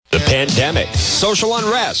the pandemic, social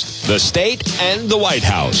unrest, the state, and the White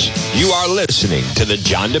House. You are listening to The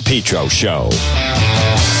John DePetro Show.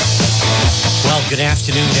 Well, good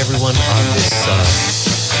afternoon, everyone, on this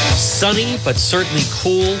sunny but certainly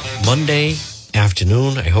cool Monday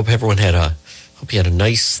afternoon. I hope everyone had a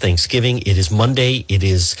nice Thanksgiving. It is Monday. It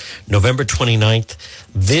is November 29th.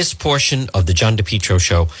 This portion of the John DePetro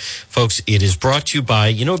Show, folks, it is brought to you by,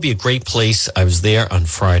 it'd be a great place. I was there on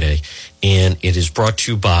Friday, and it is brought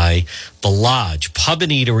to you by The Lodge Pub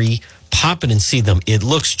and Eatery. Pop in and see them. It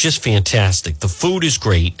looks just fantastic. The food is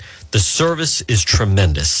great. The service is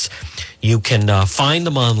tremendous. You can find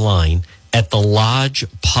them online at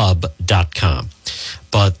thelodgepub.com.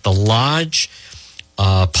 But The Lodge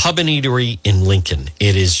Pub and Eatery in Lincoln,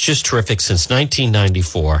 it is just terrific since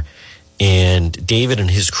 1994. And David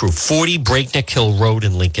and his crew, 40 Breakneck Hill Road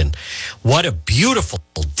in Lincoln. What a beautiful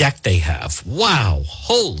deck they have. Wow.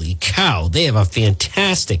 Holy cow. They have a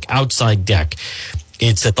fantastic outside deck.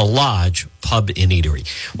 It's at the Lodge Pub and Eatery.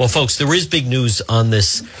 Well, folks, there is big news on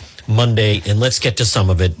this Monday, and let's get to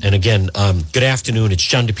some of it. And again, good afternoon. It's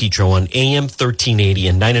John DePetro on AM 1380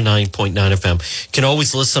 and 99.9 FM. You can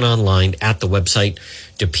always listen online at the website,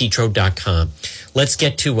 DePetro.com. Let's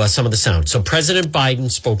get to some of the sound. So President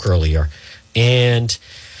Biden spoke earlier, and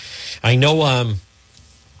I know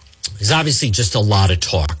there's obviously just a lot of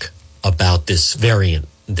talk about this variant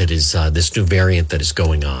that is this new variant that is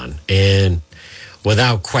going on. And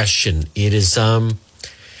without question, it is,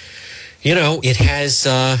 it has,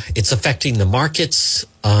 it's affecting the markets.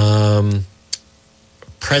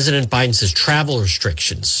 President Biden says travel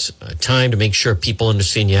restrictions, time to make sure people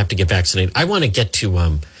understand you have to get vaccinated. I want to get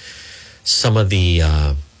to some of the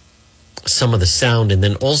sound, and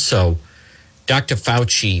then also Dr.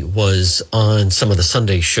 Fauci was on some of the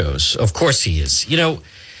Sunday shows. Of course he is.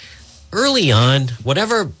 Early on,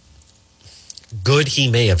 whatever good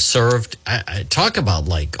he may have served, I talk about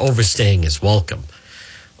like overstaying his welcome.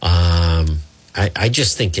 I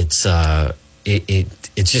just think it's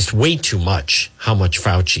just way too much how much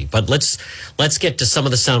Fauci. But let's get to some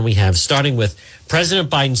of the sound we have, starting with President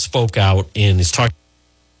Biden spoke out and is talking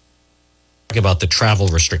about the travel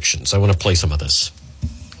restrictions. I want to play some of this.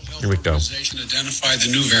 Here we go. Identified the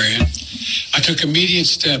new variant. I took immediate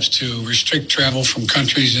steps to restrict travel from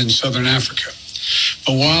countries in southern Africa.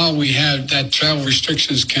 But while we have that travel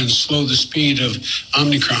restrictions can slow the speed of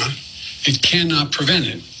Omicron, it cannot prevent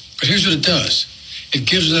it. But here's what it does. It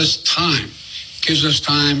gives us time. It gives us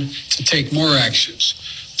time to take more actions,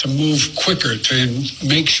 to move quicker, to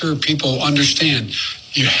make sure people understand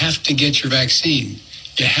you have to get your vaccine.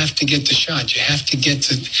 You have to get the shot. You have to get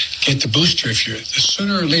the booster.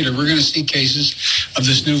 Sooner or later, we're going to see cases of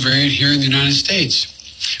this new variant here in the United States.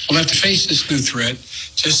 We'll have to face this new threat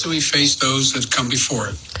just so we face those that come before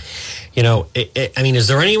it. Is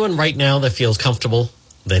there anyone right now that feels comfortable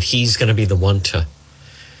that he's going to be the one to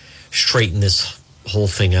straighten this whole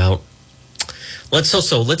thing out?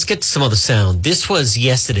 Let's get to some of the sound. This was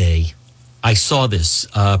yesterday. I saw this.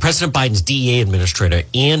 President Biden's DEA administrator,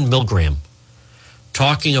 Ann Milgram,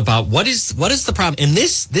 talking about what is the problem. And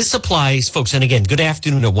this applies, folks, and again, good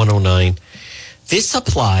afternoon at 109. This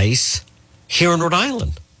applies here in Rhode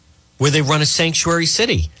Island, where they run a sanctuary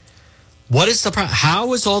city. What is the problem?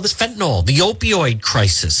 How is all this fentanyl, the opioid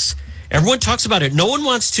crisis? Everyone talks about it. No one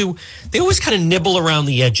wants to. They always kind of nibble around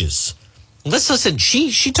the edges. Let's listen.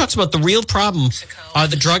 She talks about the real problem are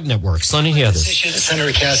the drug networks. Let me hear this. This issue that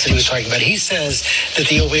Senator Cassidy was talking about. He says that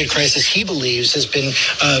the opioid crisis, he believes, has been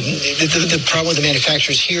the problem with the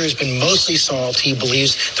manufacturers here has been mostly solved. He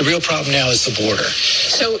believes the real problem now is the border.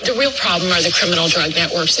 So the real problem are the criminal drug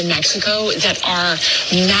networks in Mexico that are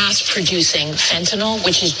mass producing fentanyl,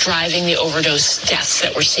 which is driving the overdose deaths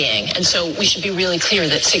that we're seeing. And so we should be really clear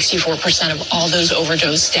that 64% of all those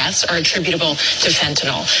overdose deaths are attributable to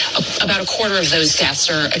fentanyl. About a quarter of those deaths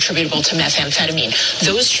are attributable to methamphetamine.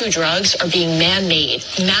 Those two drugs are being man-made,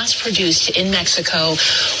 mass-produced in Mexico,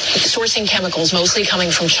 sourcing chemicals mostly coming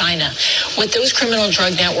from China. What those criminal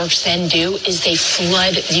drug networks then do is they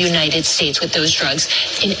flood the United States with those drugs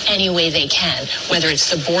in any way they can, whether it's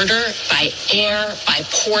the border, by air, by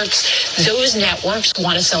ports. Those networks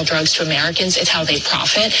want to sell drugs to Americans. It's how they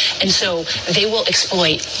profit. And so they will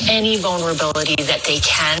exploit any vulnerability that they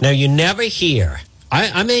can. Now, you never hear.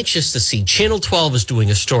 I'm anxious to see. Channel 12 is doing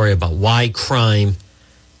a story about why crime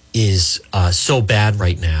is so bad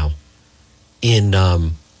right now in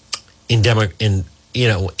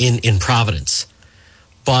Providence.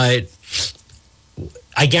 But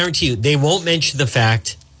I guarantee you, they won't mention the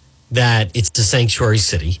fact that it's a sanctuary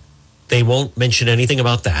city. They won't mention anything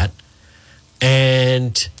about that.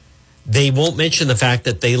 And they won't mention the fact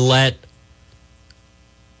that they let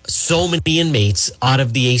so many inmates out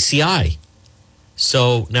of the ACI.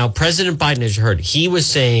 So now President Biden, as you heard, he was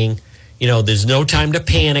saying, there's no time to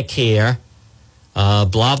panic here, blah,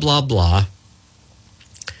 blah, blah.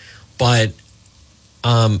 But,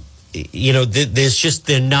 they're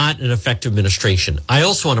not an effective administration. I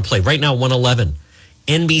also want to play right now, 111.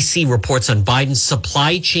 NBC reports on Biden's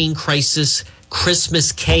supply chain crisis.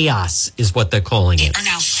 Christmas chaos is what they're calling it. Are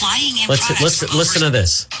now flying in. Listen to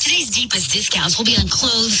this. Today's deepest discounts will be on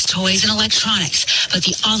clothes, toys, and electronics. But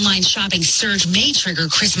the online shopping surge may trigger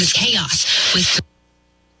Christmas chaos with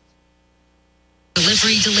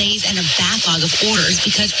delivery delays and a backlog of orders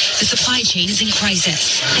because the supply chain is in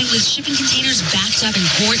crisis. And with shipping containers backed up in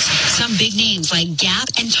ports, some big names like Gap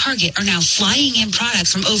and Target are now flying in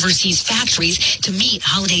products from overseas factories to meet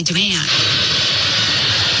holiday demand.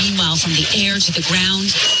 Meanwhile, from the air to the ground,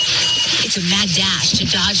 it's a mad dash to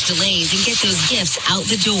dodge delays and get those gifts out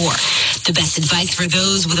the door. The best advice for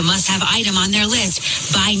those with a must-have item on their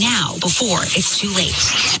list: buy now before it's too late.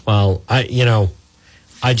 Well,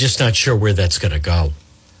 I'm just not sure where that's going to go,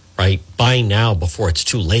 right? Buy now before it's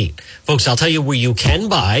too late. Folks, I'll tell you where you can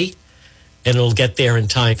buy, and it'll get there in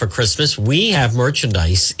time for Christmas. We have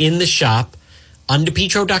merchandise in the shop on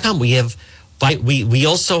DePetro.com. We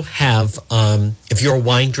also have, if you're a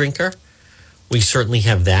wine drinker, we certainly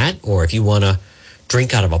have that. Or if you want to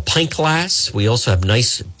drink out of a pint glass, we also have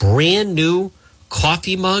nice brand new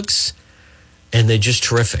coffee mugs, and they're just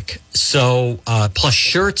terrific. So, plus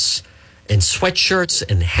shirts and sweatshirts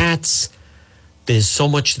and hats. There's so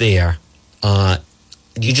much there.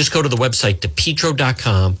 You just go to the website,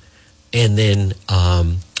 DePetro.com, and then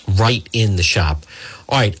right in the shop.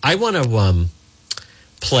 All right, I want to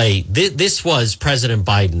play. This was President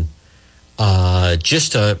Biden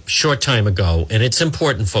just a short time ago, and it's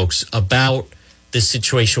important, folks, about this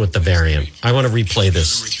situation with the variant. I want to replay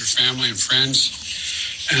this. With your family and friends,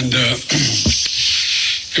 and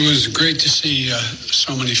it was great to see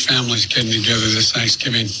so many families getting together this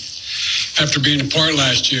Thanksgiving after being apart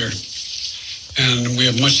last year, and we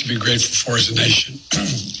have much to be grateful for as a nation.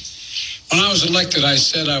 When I was elected, I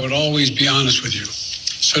said I would always be honest with you.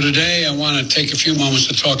 So today, I want to take a few moments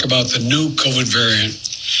to talk about the new COVID variant,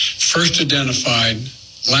 first identified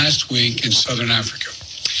last week in Southern Africa.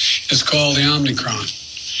 It's called the Omicron.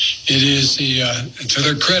 It is to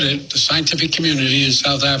their credit, the scientific community in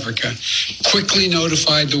South Africa quickly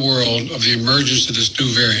notified the world of the emergence of this new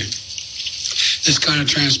variant. This kind of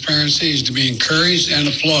transparency is to be encouraged and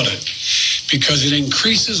applauded because it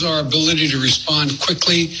increases our ability to respond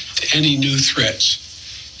quickly to any new threats.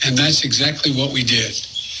 And that's exactly what we did.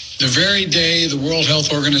 The very day the World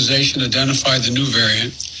Health Organization identified the new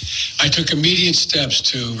variant, I took immediate steps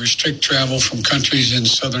to restrict travel from countries in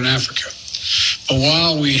Southern Africa. But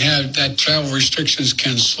while we have that travel restrictions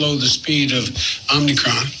can slow the speed of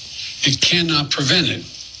Omicron, it cannot prevent it.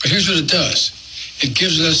 But here's what it does. It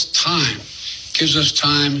gives us time. It gives us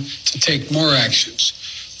time to take more actions,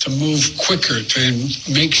 to move quicker, to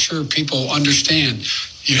make sure people understand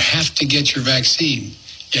you have to get your vaccine.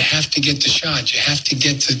 You have to get the shot. You have to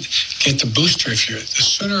get the booster. If you're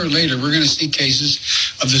sooner or later, we're going to see cases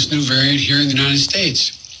of this new variant here in the United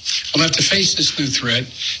States. We'll have to face this new threat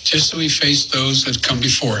just as we face those that come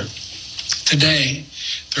before it. Today,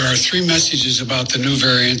 there are three messages about the new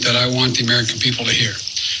variant that I want the American people to hear.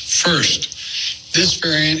 First, this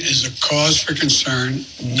variant is a cause for concern,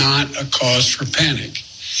 not a cause for panic.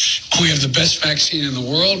 We have the best vaccine in the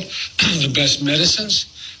world, the best medicines,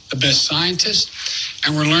 the best scientists,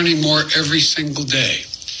 and we're learning more every single day.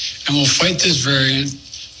 And we'll fight this variant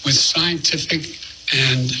with scientific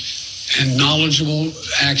and knowledgeable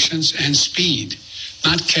actions and speed,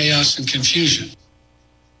 not chaos and confusion.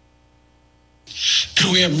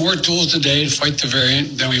 And we have more tools today to fight the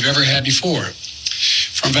variant than we've ever had before.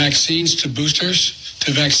 From vaccines to boosters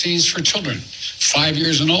to vaccines for children, 5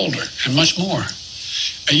 years and older, and much more.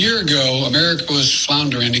 A year ago, America was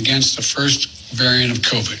floundering against the first variant of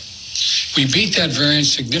COVID. We beat that variant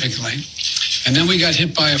significantly, and then we got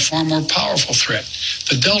hit by a far more powerful threat,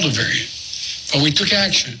 the Delta variant. But we took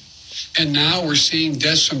action, and now we're seeing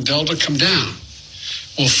deaths from Delta come down.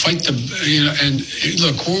 We'll fight and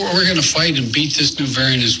look, we're going to fight and beat this new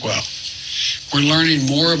variant as well. We're learning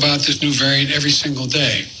more about this new variant every single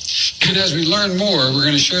day. And as we learn more, we're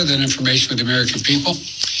going to share that information with the American people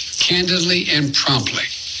candidly and promptly.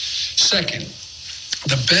 Second,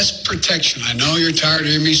 the best protection, I know you're tired of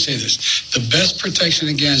hearing me say this, the best protection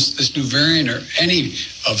against this new variant or any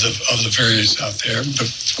of the variants out there,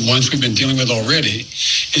 the ones we've been dealing with already,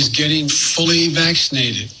 is getting fully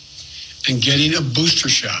vaccinated and getting a booster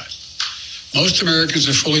shot. Most Americans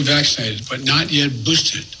are fully vaccinated, but not yet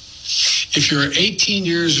boosted. If you're 18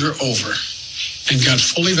 years or over and got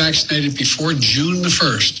fully vaccinated before June the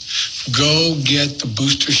 1st, go get the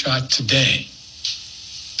booster shot today.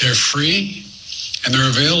 They're free, and they're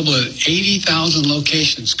available at 80,000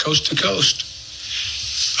 locations, coast to coast.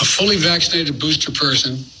 A fully vaccinated booster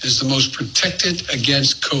person is the most protected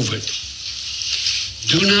against COVID.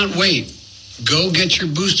 Do not wait. Go get your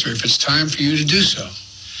booster if it's time for you to do so.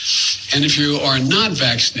 And if you are not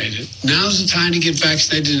vaccinated, now's the time to get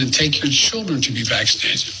vaccinated and take your children to be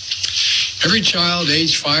vaccinated. Every child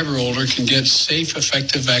aged 5 or older can get safe,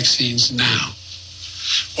 effective vaccines now.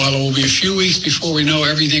 While it will be a few weeks before we know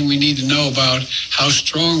everything we need to know about how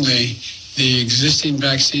strongly the existing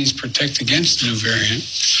vaccines protect against the new variant,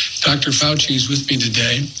 Dr. Fauci is with me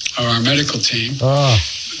today, or our medical team,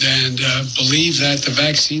 and believe that the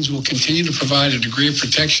vaccines will continue to provide a degree of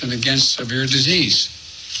protection against severe disease.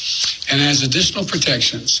 And as additional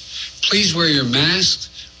protections, please wear your mask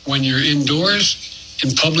when you're indoors,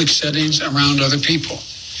 in public settings, around other people.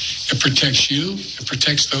 It protects you, it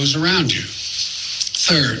protects those around you.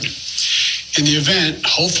 Third, in the event,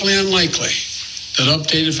 hopefully unlikely, that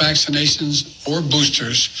updated vaccinations or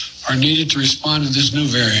boosters are needed to respond to this new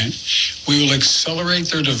variant, we will accelerate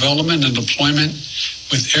their development and deployment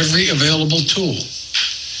with every available tool.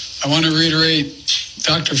 I want to reiterate,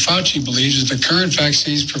 Dr. Fauci believes that the current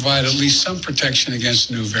vaccines provide at least some protection against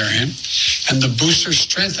the new variant, and the boosters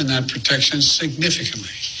strengthen that protection significantly.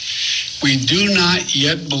 We do not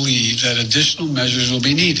yet believe that additional measures will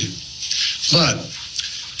be needed. But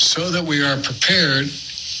so that we are prepared,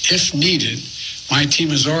 if needed, my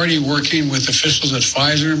team is already working with officials at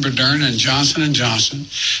Pfizer and Moderna and Johnson & Johnson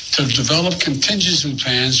to develop contingency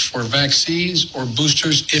plans for vaccines or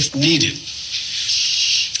boosters if needed.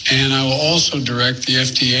 And I will also direct the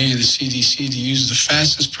FDA and the CDC to use the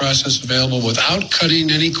fastest process available without cutting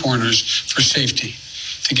any corners for safety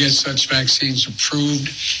to get such vaccines approved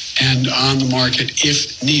and on the market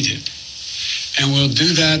if needed. And we'll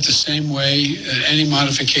do that the same way any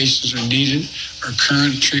modifications are needed or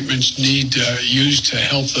current treatments need used to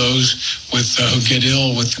help those with who get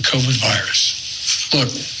ill with the COVID virus. Look,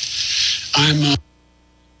 I'm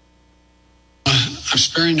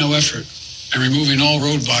sparing no effort and removing all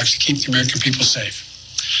roadblocks to keep the American people safe.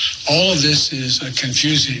 All of this is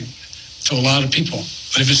confusing to a lot of people.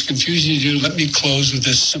 But if it's confusing to you, let me close with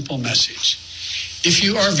this simple message. If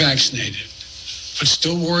you are vaccinated, but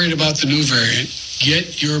still worried about the new variant,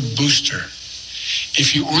 get your booster.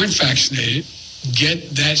 If you aren't vaccinated,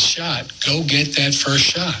 get that shot. Go get that first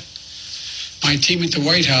shot. My team at the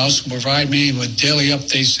White House will provide me with daily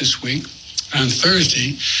updates this week. On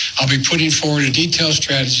Thursday, I'll be putting forward a detailed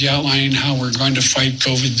strategy outlining how we're going to fight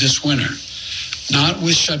COVID this winter. Not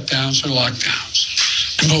with shutdowns or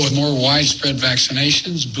lockdowns, but with more widespread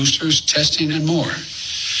vaccinations, boosters, testing, and more.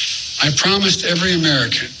 I promised every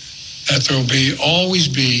American that there will always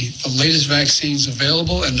be the latest vaccines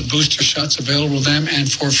available and the booster shots available to them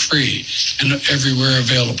and for free and everywhere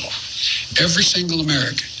available. Every single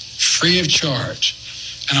American, free of charge.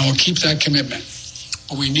 And I will keep that commitment.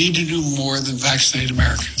 But we need to do more than vaccinate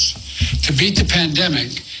Americans. To beat the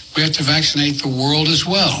pandemic, we have to vaccinate the world as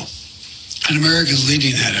well. And America is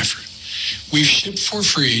leading that effort. We've shipped for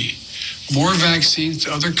free more vaccines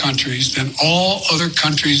to other countries than all other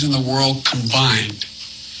countries in the world combined.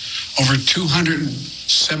 Over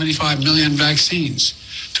 275 million vaccines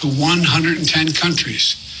to 110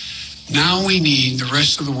 countries. Now we need the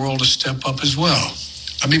rest of the world to step up as well.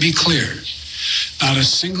 Let me be clear. Not a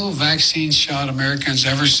single vaccine shot Americans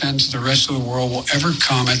ever send to the rest of the world will ever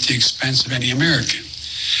come at the expense of any American.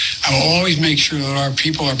 I will always make sure that our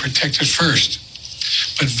people are protected first.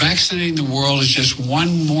 But vaccinating the world is just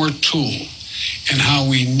one more tool in how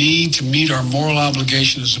we need to meet our moral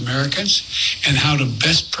obligation as Americans and how to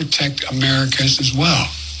best protect Americans as well.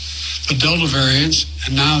 The Delta variants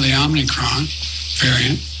and now the Omicron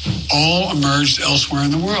variant all emerged elsewhere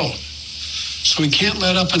in the world. So we can't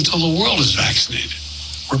let up until the world is vaccinated.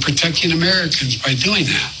 We're protecting Americans by doing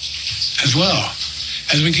that as well.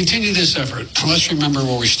 As we continue this effort, let's remember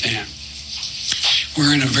where we stand.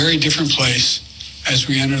 We're in a very different place as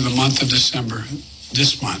we enter the month of December,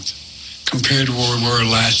 this month, compared to where we were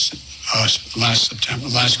last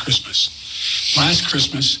Christmas. Last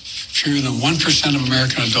Christmas, fewer than 1% of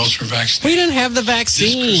American adults were vaccinated. We didn't have the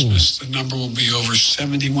vaccine. This Christmas, the number will be over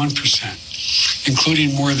 71%,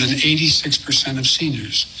 including more than 86% of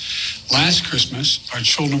seniors. Last Christmas, our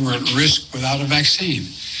children were at risk without a vaccine.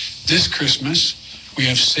 This Christmas, we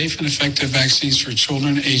have safe and effective vaccines for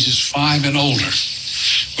children ages 5 and older,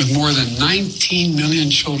 with more than 19 million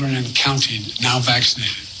children and counting now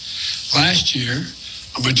vaccinated. Last year,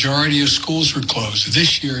 A majority of schools were closed.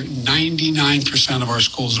 This year, 99% of our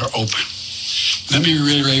schools are open. Let me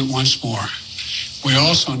reiterate once more. We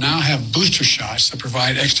also now have booster shots that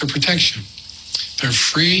provide extra protection. They're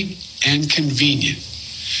free and convenient.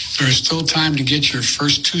 There is still time to get your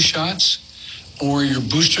first 2 shots or your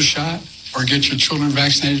booster shot or get your children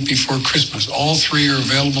vaccinated before Christmas. All 3 are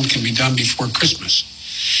available, can be done before Christmas.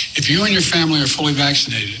 If you and your family are fully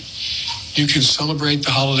vaccinated, you can celebrate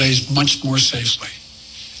the holidays much more safely.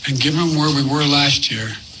 And given where we were last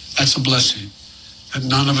year, that's a blessing that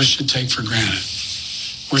none of us should take for granted.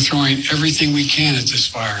 We're throwing everything we can at this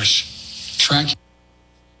virus, tracking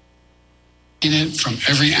it from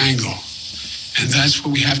every angle. And that's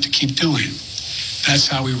what we have to keep doing. That's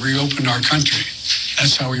how we reopened our country.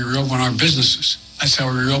 That's how we reopen our businesses. That's how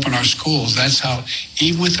we reopen our schools. That's how,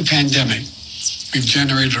 even with the pandemic, we've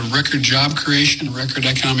generated a record job creation, record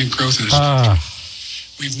economic growth in this country.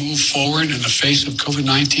 We've moved forward in the face of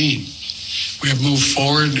COVID-19. We have moved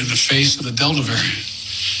forward in the face of the Delta variant.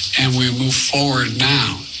 And we move forward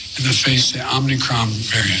now in the face of the Omicron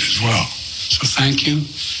variant as well. So thank you.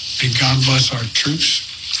 May God bless our troops.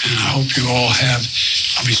 And I hope you all have,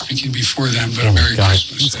 I'll be speaking before them, but a Merry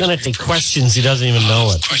Christmas. He's going to take questions. He doesn't even know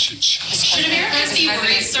it. Questions. Should Americans be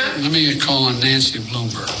worried, sir? Let me call on Nancy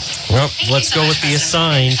Bloomberg. Well, let's go with the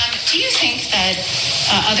assigned. Do you think that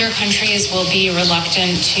other countries will be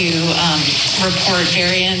reluctant to report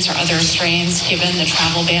variants or other strains given the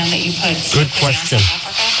travel ban that you put? Good question.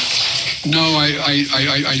 No,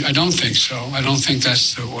 I don't think so. I don't think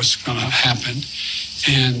that's what's going to happen.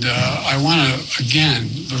 And I want to, again,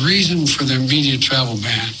 the reason for the immediate travel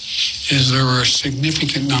ban is there were a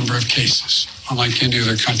significant number of cases, unlike any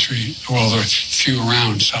other country, well, there are few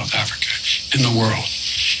around South Africa in the world.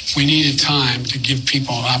 We needed time to give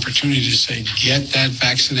people an opportunity to say, get that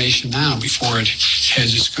vaccination now before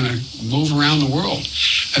it's going to move around the world.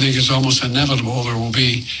 I think it's almost inevitable there will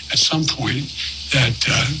be, at some point,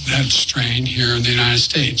 that strain here in the United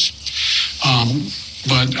States.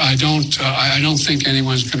 But I don't think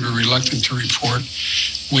anyone's going to be reluctant to report.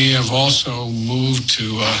 We have also moved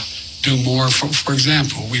to do more. For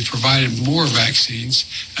example, we provided more vaccines,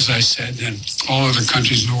 as I said, than all other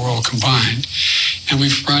countries in the world combined. And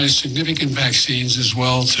we've provided significant vaccines as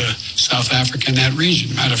well to South Africa and that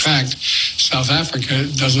region. Matter of fact, South Africa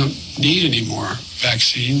doesn't need any more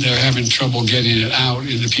vaccine. They're having trouble getting it out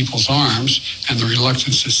into people's arms, and the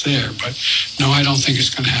reluctance is there. But no, I don't think it's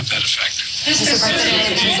going to have that effect. Mr.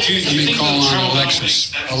 President, Let me call on Alexis.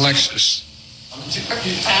 Alex?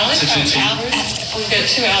 We've got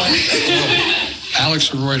 2 Alex. Alex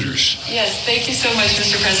of Reuters. Yes, thank you so much,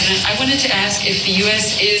 Mr. President. I wanted to ask if the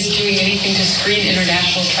U.S. is doing anything to screen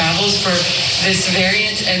international travels for this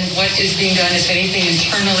variant and what is being done, if anything,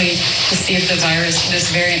 internally to see if this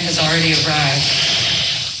variant has already arrived.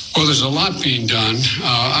 Well, there's a lot being done.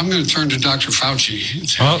 I'm going to turn to Dr. Fauci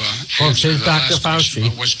to answer the last question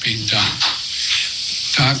about what's being done.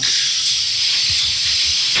 Doc?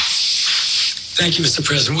 Thank you, Mr.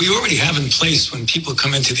 President. We already have in place when people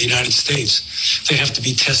come into the United States, they have to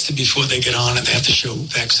be tested before they get on and they have to show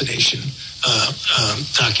vaccination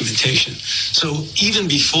documentation. So even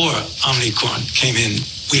before Omicron came in,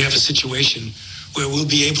 we have a situation where we'll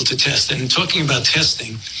be able to test. And talking about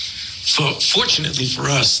testing, fortunately for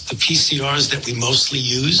us, the PCRs that we mostly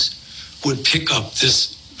use would pick up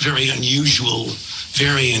this very unusual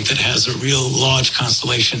variant that has a real large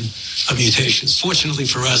constellation of mutations. Fortunately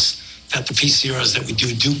for us, that the PCRs that we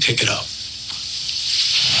do pick it up.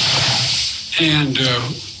 And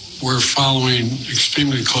we're following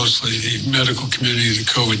extremely closely the medical community, the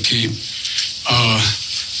COVID team,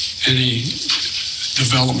 any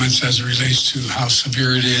developments as it relates to how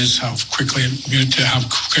severe it is, how quickly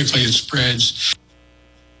it spreads,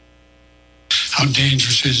 how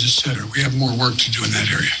dangerous it is, etc. We have more work to do in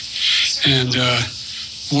that area. And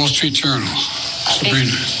Wall Street Journal,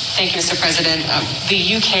 Sabrina. Thank you, Mr. President. The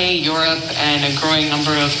UK, Europe, and a growing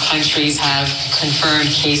number of countries have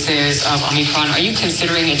confirmed cases of Omicron. Are you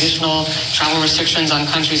considering additional travel restrictions on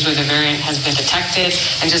countries where the variant has been detected?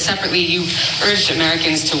 And just separately, you urged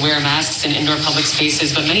Americans to wear masks in indoor public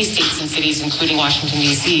spaces, but many states and cities, including Washington,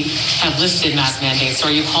 D.C., have lifted mask mandates. So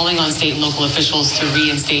are you calling on state and local officials to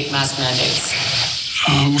reinstate mask mandates?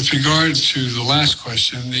 With regard to the last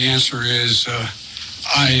question, the answer is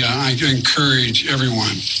I encourage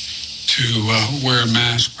everyone to wear a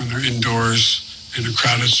mask when they're indoors in a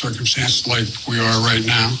crowded circumstance like we are right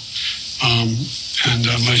now, and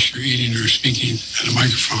unless you're eating or speaking at a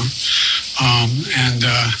microphone.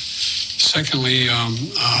 Secondly,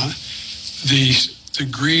 the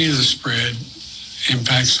degree of the spread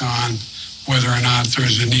impacts on whether or not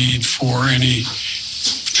there's a need for any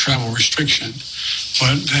travel restriction.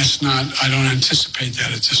 But that's not, I don't anticipate that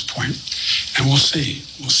at this point. And we'll see.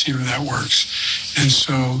 We'll see where that works. And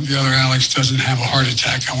so the other Alex doesn't have a heart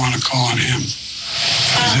attack. I want to call on him.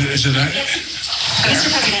 Is it Mr.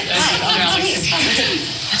 President,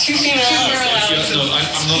 two female Alex. No,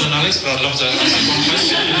 I'm not an Alex, but I'd love to answer one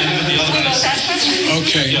question. And then the other Alex.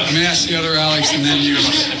 Okay, let me ask the other Alex and then you.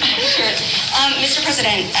 Sure. Mr.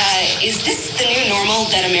 President, is this the new normal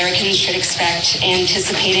that Americans should expect,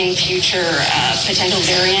 anticipating future potential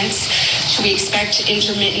variants? Should we expect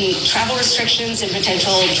intermittent travel restrictions and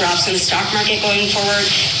potential drops in the stock market going forward?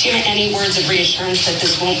 Do you have any words of reassurance that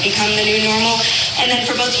this won't become the new normal? And then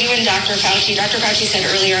for both you and Dr. Fauci said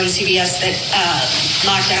earlier on CBS that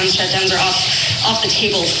lockdowns, shutdowns are off the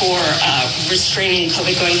table for restraining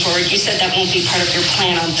COVID going forward. You said that won't be part of your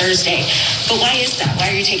plan on Thursday. But why is that? Why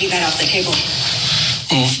are you taking that off the table?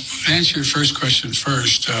 Well, to answer your first question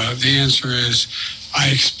first, the answer is I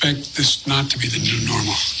expect this not to be the new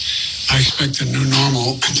normal. I expect the new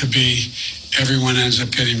normal to be everyone ends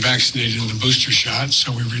up getting vaccinated in the booster shot,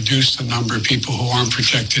 so we reduce the number of people who aren't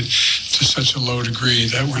protected to such a low degree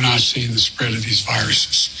that we're not seeing the spread of these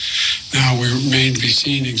viruses. Now, we remain to be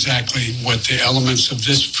seen exactly what the elements of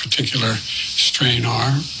this particular strain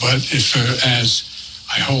are, but if, as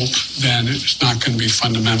I hope, then it's not going to be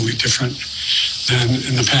fundamentally different than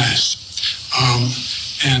in the past.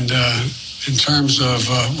 In terms of,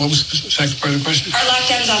 what was the second part of the question? Are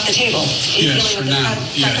lockdowns off the table? Yes, for now,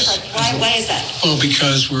 yes. Why is that? Well,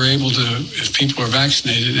 because we're able to, if people are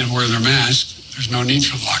vaccinated and wear their mask, there's no need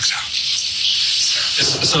for lockdown.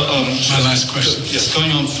 Yes, so, my last question. Yes, going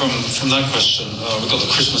on from that question, we've got the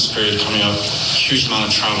Christmas period coming up, huge amount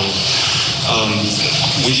of travel.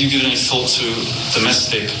 Would you give any thought to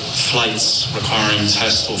domestic flights requiring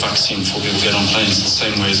test or vaccine before people get on planes the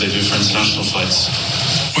same way as they do for international flights?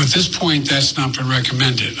 Well, at this point, that's not been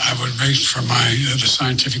recommended. I would wait for the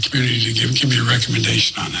scientific community to give me a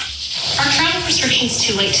recommendation on that. Are travel restrictions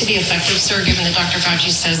too late to be effective, sir, given that Dr. Fauci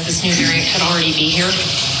says this new variant could already be here?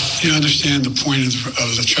 You understand the point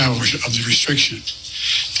of the travel of the restriction,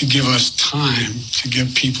 to give us time to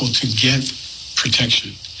get people to get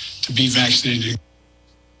protection, to be vaccinated,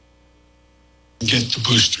 and get the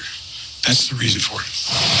booster. That's the reason for it.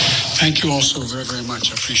 Thank you all so very, very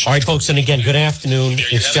much. I appreciate it. All right, folks, and again, good afternoon.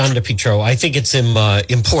 It's John DePetro. I think it's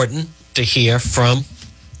important to hear from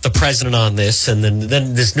the president on this, and then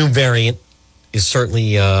this new variant is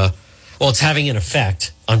certainly, it's having an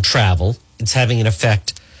effect on travel. It's having an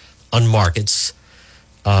effect on markets.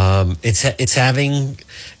 It's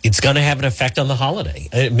going to have an effect on the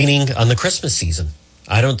holiday, meaning on the Christmas season.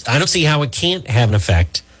 I don't see how it can't have an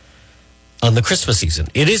effect on the Christmas season.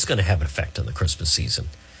 It is going to have an effect on the Christmas season.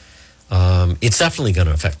 It's definitely going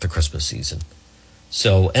to affect the Christmas season.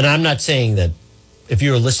 So, and I'm not saying that if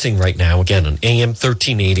you're listening right now, again, on AM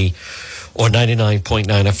 1380 or 99.9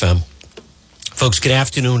 FM, folks, good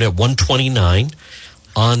afternoon at 1:29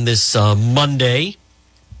 on this Monday.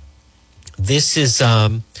 This is,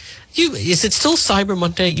 is it still Cyber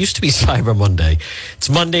Monday? It used to be Cyber Monday. It's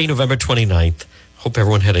Monday, November 29th. Hope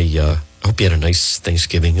everyone had I hope you had a nice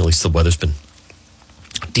Thanksgiving. At least the weather's been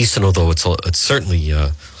decent, although it's certainly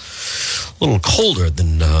a little colder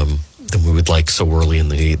than we would like so early in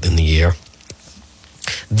the year.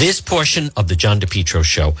 This portion of the John DePetro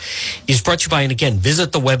Show is brought to you by, and again,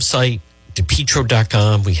 visit the website,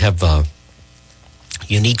 DePetro.com. We have a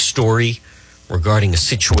unique story regarding a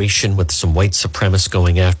situation with some white supremacists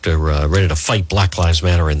going after, ready to fight Black Lives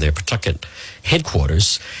Matter in their Pawtucket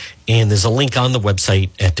headquarters. And there's a link on the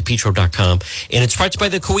website at DePetro.com. And it's brought to you by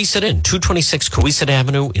the Coesit Inn, 226 Coesit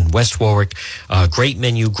Avenue in West Warwick. Great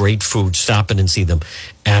menu, great food. Stop in and see them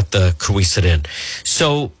at the Coesit Inn.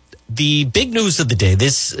 So the big news of the day,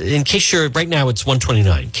 this, in case you're, right now it's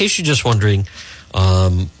 1:29. In case you're just wondering,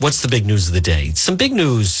 what's the big news of the day? Some big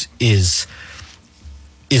news is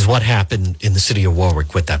what happened in the city of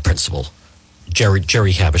Warwick with that principal, Jerry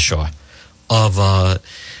Habershaw.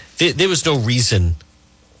 There was no reason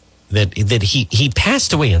that he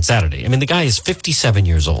passed away on Saturday. I mean, the guy is 57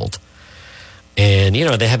 years old. And,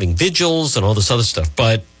 they're having vigils and all this other stuff.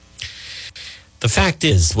 But the fact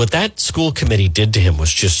is, what that school committee did to him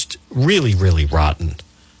was just really, really rotten.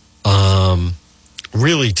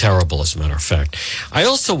 Really terrible, as a matter of fact. I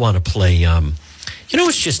also want to play,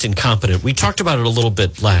 it's just incompetent. We talked about it a little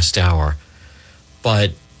bit last hour.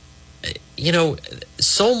 But,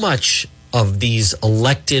 so much of these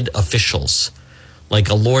elected officials, like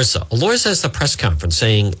Alorza has the press conference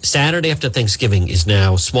saying Saturday after Thanksgiving is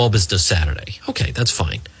now Small Business Saturday. Okay, that's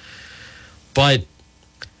fine. But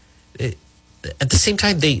at the same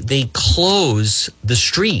time, they close the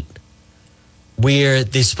street where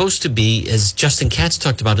there's supposed to be, as Justin Katz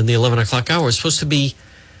talked about in the 11 o'clock hour, is supposed to be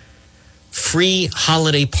free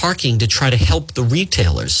holiday parking to try to help the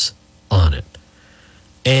retailers on it.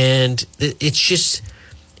 And it's just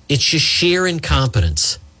sheer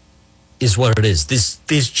incompetence is what it is.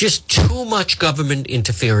 There's just too much government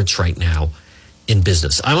interference right now in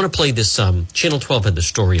business. I want to play this. Channel 12 had the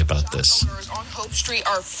story about this. Owners on Hope Street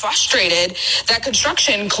are frustrated that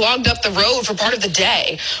construction clogged up the road for part of the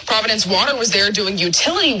day. Providence Water was there doing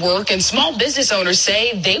utility work, and small business owners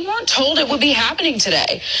say they weren't told it would be happening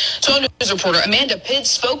today. 12 News reporter Amanda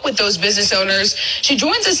Pitts spoke with those business owners. She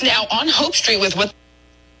joins us now on Hope Street with what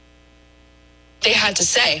they had to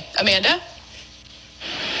say. Amanda?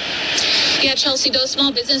 Yeah, Chelsea, those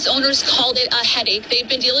small business owners called it a headache. They've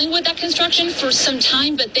been dealing with that construction for some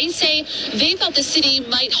time, but they say they thought the city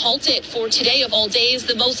might halt it for today of all days,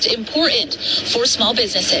 the most important for small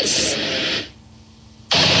businesses.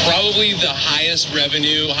 Probably the highest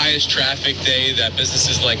revenue, highest traffic day that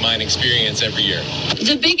businesses like mine experience every year.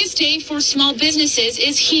 The biggest day for small businesses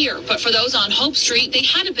is here, but for those on Hope Street, they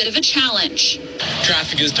had a bit of a challenge.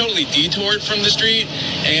 Traffic is totally detoured from the street,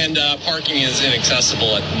 and parking is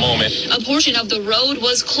inaccessible at the moment. A portion of the road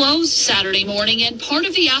was closed Saturday morning and part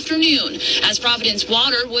of the afternoon as Providence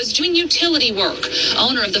Water was doing utility work.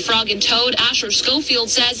 Owner of the Frog and Toad, Asher Schofield,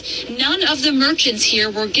 says none of the merchants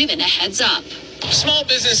here were given a heads up. Small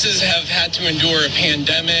businesses have had to endure a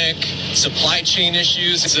pandemic, supply chain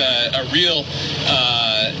issues. It's a real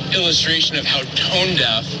illustration of how tone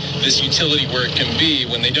deaf this utility work can be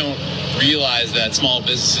when they don't realize that small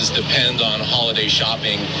businesses depend on holiday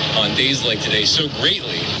shopping on days like today so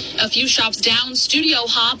greatly. A few shops down, Studio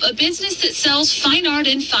Hop, a business that sells fine art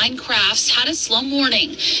and fine crafts, had a slow morning.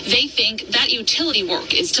 They think that utility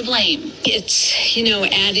work is to blame. It's,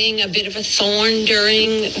 adding a bit of a thorn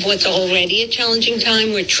during what's already a challenging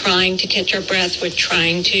time. We're trying to catch our breath. We're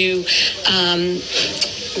trying to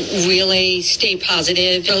really stay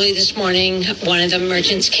positive. Early this morning, one of the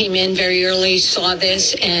merchants came in very early, saw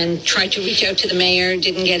this, and tried to reach out to the mayor.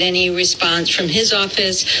 Didn't get any response from his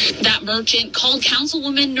office. That merchant called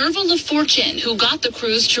Councilwoman Nerva LaFortune, who got the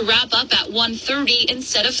crews to wrap up at 1:30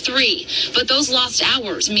 instead of 3. But those lost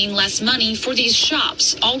hours mean less money for these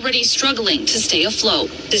shops already struggling to stay afloat.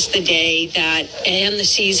 This is the day that, and the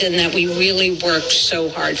season that we really worked so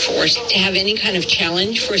hard for. To have any kind of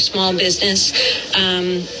challenge for a small business,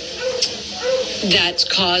 that's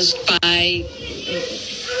caused by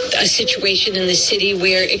a situation in the city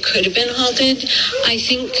where it could have been halted, I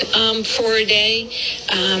think, for a day.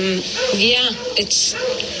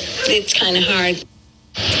 It's kind of hard.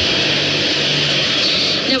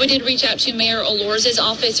 Now, we did reach out to Mayor Olorz's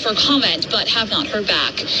office for comment, but have not heard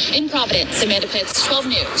back. In Providence, Amanda Pitts, 12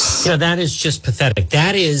 News. That is just pathetic.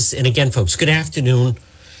 That is, and again, folks, good afternoon.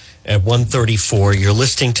 At 1:34, you're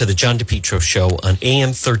listening to the John DePetro Show on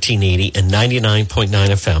AM 1380 and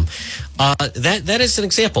 99.9 FM. That is an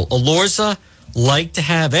example. Alorza like to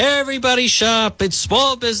have everybody shop. It's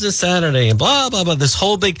Small Business Saturday and blah, blah, blah. This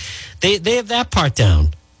whole big, they have that part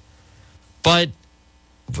down. But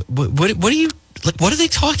what are they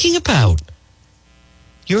talking about?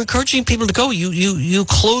 You're encouraging people to go. You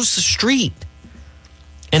close the street.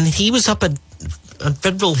 And he was up on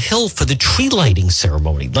Federal Hill for the tree lighting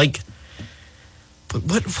ceremony. Like,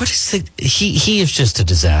 what is the... He is just a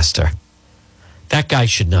disaster. That guy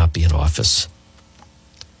should not be in office.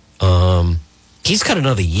 He's got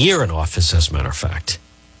another year in office, as a matter of fact.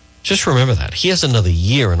 Just remember that. He has another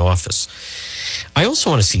year in office. I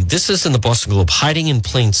also want to see, this is in the Boston Globe, hiding in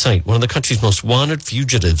plain sight. One of the country's most wanted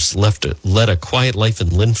fugitives led a quiet life in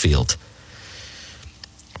Linfield.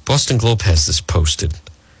 Boston Globe has this posted.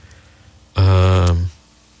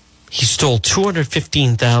 He stole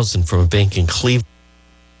 $215,000 from a bank in Cleveland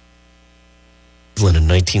in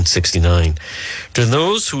 1969. To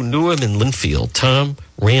those who knew him in Linfield, Tom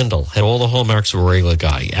Randall had all the hallmarks of a regular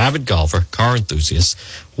guy. Avid golfer, car enthusiast,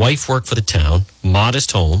 wife worked for the town,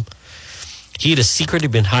 modest home. He had a secret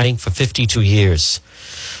he'd been hiding for 52 years.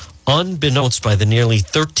 Unbeknownst by the nearly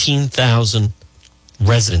 13,000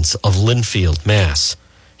 residents of Linfield, Mass.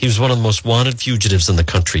 He was one of the most wanted fugitives in the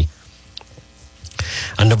country.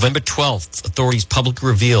 On November 12th, authorities publicly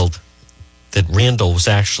revealed that Randall was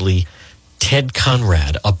actually Ted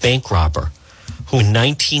Conrad, a bank robber, who in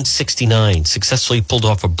 1969 successfully pulled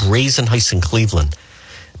off a brazen heist in Cleveland.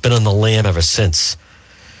 Been on the lam ever since.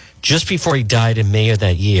 Just before he died in May of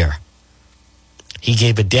that year, he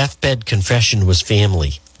gave a deathbed confession to his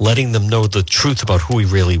family, letting them know the truth about who he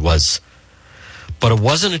really was. But it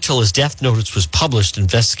wasn't until his death notice was published,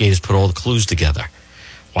 investigators put all the clues together.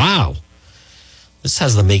 Wow. This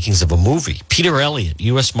has the makings of a movie. Peter Elliott,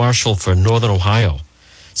 U.S. Marshal for Northern Ohio,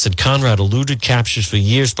 said Conrad eluded captures for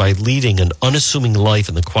years by leading an unassuming life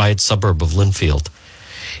in the quiet suburb of Linfield.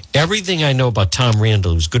 Everything I know about Tom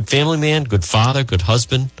Randall, who's a good family man, good father, good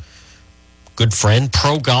husband, good friend,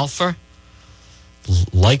 pro golfer,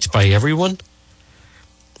 liked by everyone.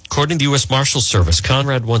 According to the U.S. Marshal Service,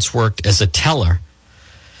 Conrad once worked as a teller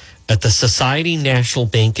at the Society National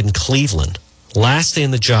Bank in Cleveland. Last day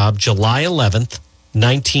on the job, July 11th,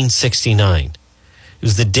 1969. It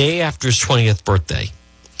was the day after his 20th birthday.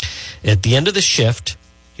 At the end of the shift,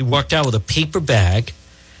 he walked out with a paper bag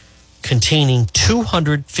containing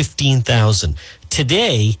 $215,000.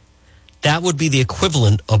 Today, that would be the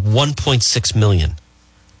equivalent of $1.6 million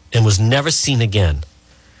and was never seen again.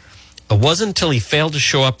 It wasn't until he failed to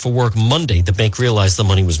show up for work Monday the bank realized the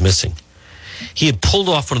money was missing. He had pulled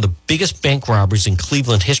off one of the biggest bank robberies in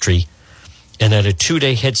Cleveland history and had a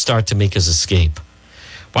 2-day head start to make his escape.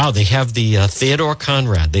 Wow, they have the Theodore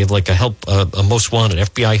Conrad. They have like a most wanted,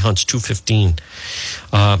 FBI Hunts 215.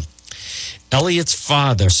 Elliott's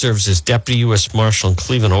father serves as deputy U.S. Marshal in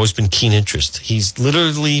Cleveland, always been keen interest. He's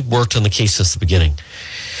literally worked on the case since the beginning.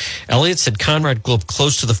 Elliott said Conrad grew up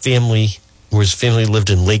close to the family, where his family lived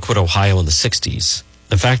in Lakewood, Ohio in the 60s.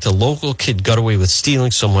 In fact, a local kid got away with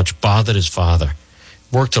stealing so much bothered his father.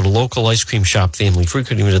 Worked at a local ice cream shop family,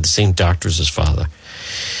 frequently went to the same doctor as his father.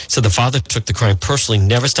 So the father took the crime personally,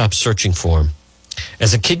 never stopped searching for him.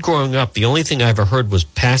 As a kid growing up, the only thing I ever heard was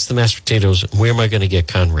pass the mashed potatoes, where am I going to get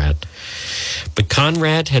Conrad? But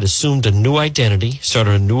Conrad had assumed a new identity,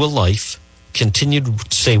 started a new life, continued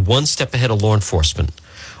to stay one step ahead of law enforcement.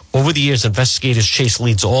 Over the years, investigators chased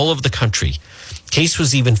leads all over the country. Case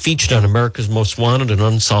was even featured on America's Most Wanted and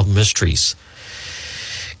Unsolved Mysteries.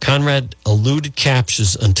 Conrad eluded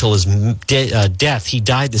captures until his death. He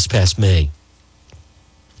died this past May.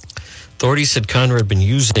 Authorities said Conrad had been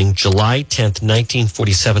using July 10th,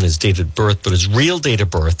 1947 as date of birth, but his real date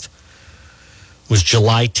of birth was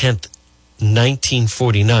July 10th,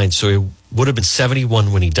 1949, so he would have been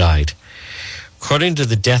 71 when he died. According to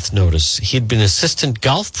the death notice, he had been assistant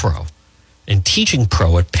golf pro and teaching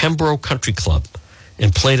pro at Pembroke Country Club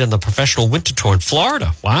and played on the professional winter tour in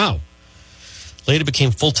Florida. Wow. Later became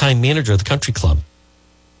full-time manager of the country club.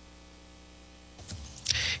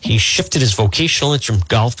 He shifted his vocational interest from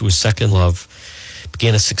golf to his second love,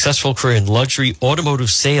 began a successful career in luxury automotive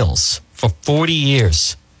sales for 40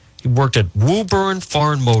 years. He worked at Woburn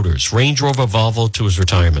Foreign Motors, Range Rover, Volvo to his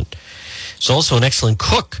retirement. He's also an excellent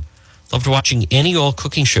cook. Loved watching any old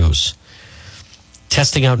cooking shows,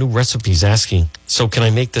 testing out new recipes, asking, so can I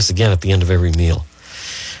make this again at the end of every meal?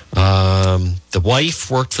 The wife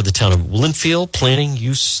worked for the town of Linfield, planning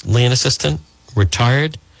use land assistant,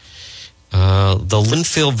 retired. The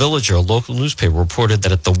Linfield Villager, a local newspaper, reported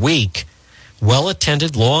that at the wake,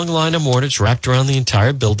 well-attended, long line of mourners wrapped around the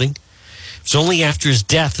entire building. It was only after his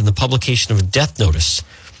death and the publication of a death notice,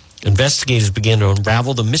 investigators began to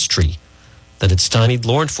unravel the mystery that had stymied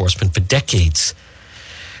law enforcement for decades.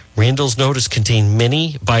 Randall's notice contained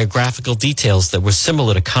many biographical details that were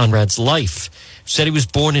similar to Conrad's life. It said he was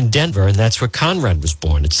born in Denver, and that's where Conrad was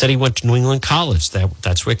born. It said he went to New England College.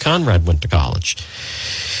 That's where Conrad went to college.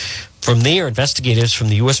 From there, investigators from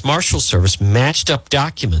the U.S. Marshal Service matched up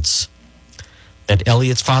documents that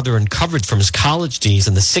Elliott's father uncovered from his college days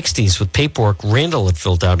in the 60s with paperwork Randall had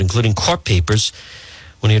filled out, including court papers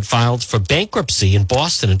when he had filed for bankruptcy in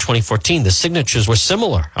Boston in 2014. The signatures were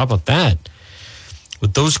similar. How about that?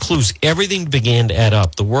 With those clues, everything began to add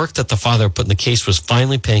up. The work that the father put in the case was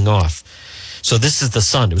finally paying off. So this is the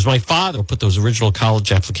son. It was my father who put those original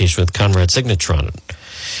college applications with Conrad's signature on it.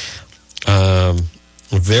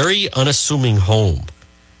 A very unassuming home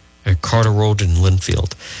at Carter Road in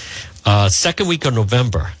Linfield. Second week of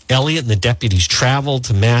November, Elliott and the deputies traveled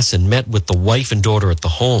to Mass and met with the wife and daughter at the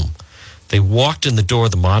home. They walked in the door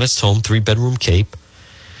of the modest home, 3-bedroom cape,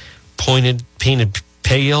 painted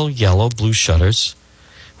pale yellow, blue shutters,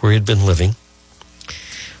 where he had been living.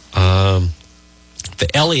 For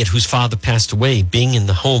Elliott, whose father passed away, being in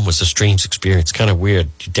the home was a strange experience, kind of weird.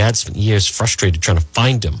 Your dad spent years frustrated trying to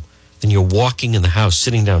find him. Then you're walking in the house,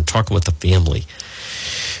 sitting down, talking with the family.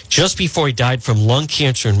 Just before he died from lung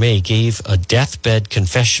cancer in May, he gave a deathbed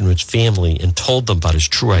confession to his family and told them about his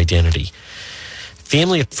true identity.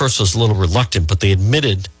 Family at first was a little reluctant, but they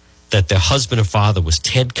admitted that their husband and father was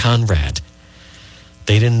Ted Conrad.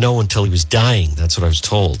 They didn't know until he was dying. That's what I was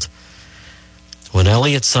told. When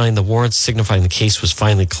Elliott signed the warrant signifying the case was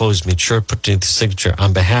finally closed, made sure to put the signature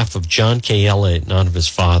on behalf of John K. Elliott and on of his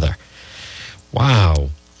father. Wow.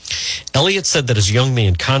 Elliott said that as a young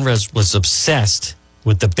man, Conrad was obsessed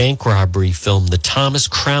with the bank robbery film The Thomas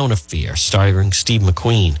Crown Affair, starring Steve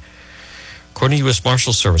McQueen. According to U.S.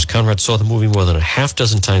 Marshal Service, Conrad saw the movie more than a half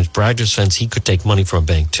dozen times, bragged to defense he could take money from a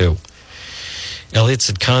bank, too. Elliott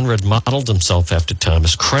said Conrad modeled himself after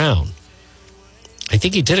Thomas Crown. I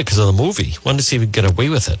think he did it because of the movie. He wanted to see if he could get away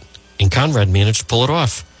with it. And Conrad managed to pull it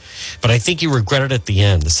off. But I think he regretted it at the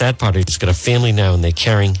end. The sad part is he's got a family now, and they're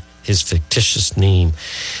carrying his fictitious name.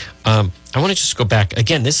 I want to just go back.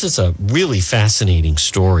 Again, this is a really fascinating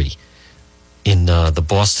story in the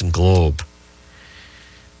Boston Globe.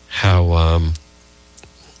 How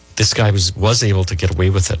this guy was able to get away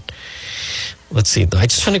with it. Let's see. I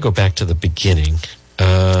just want to go back to the beginning.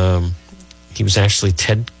 He was actually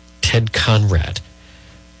Ted Conrad.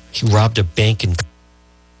 He robbed a bank in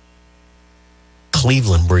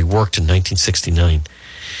Cleveland where he worked in 1969.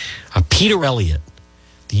 Peter Elliott,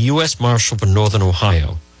 the U.S. Marshal for Northern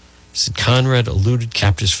Ohio, said Conrad eluded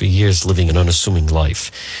captors for years, living an unassuming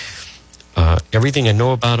life. Everything I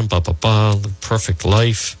know about him, blah, blah, blah, lived perfect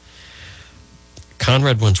life.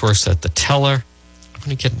 Conrad once worked at the teller. I'm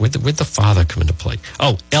going to get, where'd the father come into play?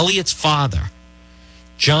 Oh, Elliott's father,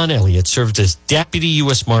 John Elliott, served as deputy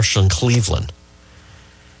U.S. Marshal in Cleveland.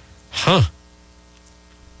 Huh.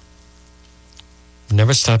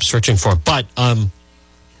 Never stopped searching for him. But,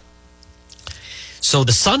 so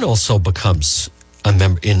the son also becomes a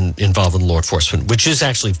member involved in law enforcement, which is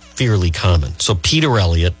actually fairly common. So Peter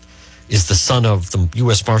Elliott is the son of the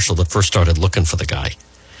U.S. Marshal that first started looking for the guy.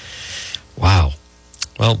 Wow.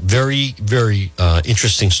 Well, very, very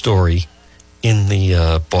interesting story in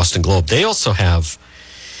the Boston Globe. They also have,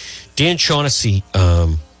 Dan Shaughnessy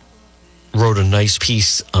wrote a nice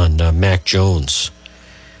piece on Mac Jones.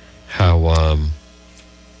 How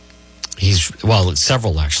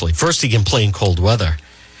several actually. First, he can play in cold weather.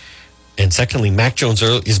 And secondly, Mac Jones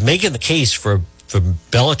is making the case for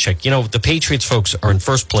Belichick. You know, the Patriots folks are in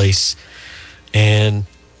first place. And,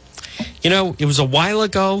 you know, it was a while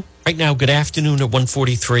ago. Right now, good afternoon at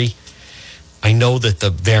 1:43. I know that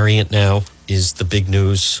the variant now is the big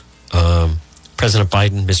news. President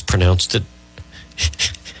Biden mispronounced it.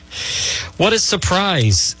 What a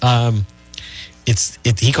surprise.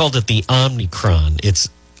 He called it the Omicron. It's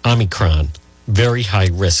Omicron. Very high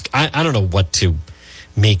risk. I don't know what to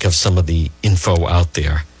make of some of the info out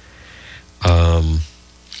there.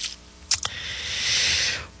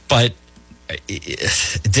 But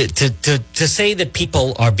to say that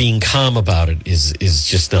people are being calm about it is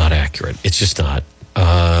just not accurate. It's just not.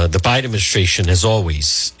 The Biden administration, as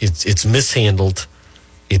always, it's mishandled.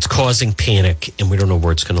 It's causing panic, and we don't know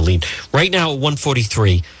where it's going to lead. Right now at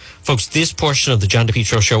 1:43, folks, this portion of the John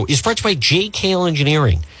DePetro Show is brought to you by JKL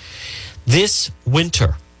Engineering. This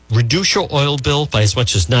winter, reduce your oil bill by as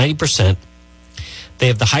much as 90%. They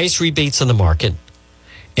have the highest rebates on the market,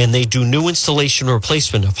 and they do new installation or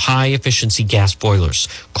replacement of high-efficiency gas boilers.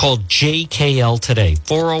 Call JKL today,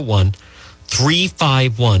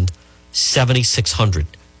 401-351-7600.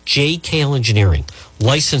 JKL Engineering,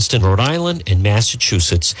 licensed in Rhode Island and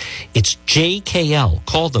Massachusetts. It's JKL.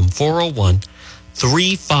 Call them,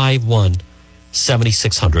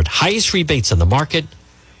 401-351-7600. Highest rebates on the market.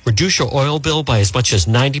 Reduce your oil bill by as much as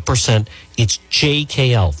 90%. It's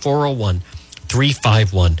JKL,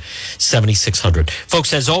 401-351-7600.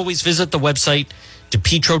 Folks, as always, visit the website,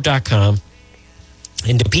 DePetro.com.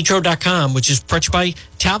 And DePetro.com, which is brought to you by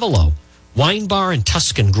Tavolo, Wine Bar and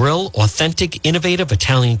Tuscan Grill, authentic, innovative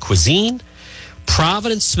Italian cuisine,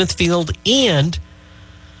 Providence, Smithfield, and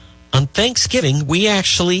on Thanksgiving, we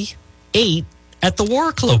actually ate at the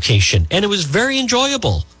Warwick location, and it was very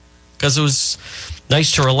enjoyable because it was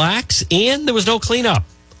nice to relax, and there was no cleanup.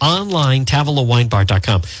 Online,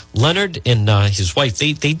 TavoloWineBar.com. Leonard and his wife,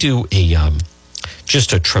 they do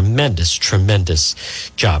just a tremendous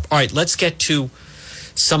job. All right, let's get to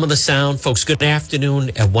some of the sound. Folks, good afternoon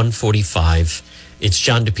at 1:45. It's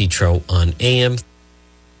John DePetro on AM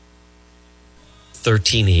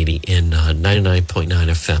 1380 and 99.9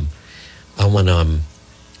 FM. I want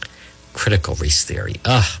critical race theory.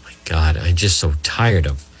 Oh, my God, I'm just so tired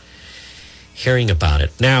of hearing about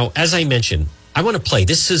it. Now, as I mentioned, I want to play.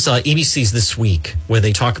 This is ABC's This Week, where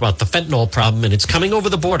they talk about the fentanyl problem, and it's coming over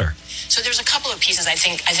the border. So there's a couple of pieces I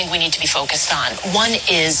think we need to be focused on. One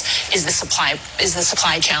is the supply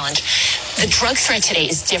challenge. The drug threat today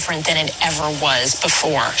is different than it ever was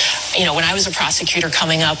before. You know, when I was a prosecutor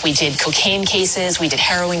coming up, we did cocaine cases, we did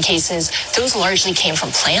heroin cases. Those largely came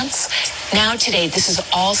from plants. Now today, this is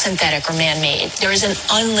all synthetic or man-made. There is an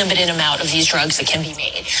unlimited amount of these drugs that can be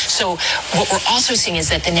made. So what we're also seeing is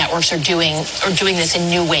that the networks are doing this in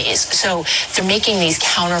new ways. So they're making these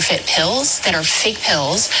counterfeit pills that are fake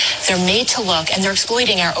pills. They're made to look, and they're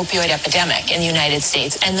exploiting our opioid epidemic in the United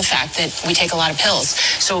States and the fact that we take a lot of pills.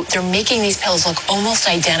 So they're making these pills look almost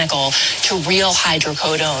identical to real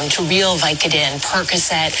hydrocodone, to real Vicodin,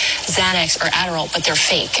 Percocet, Xanax, or Adderall, but they're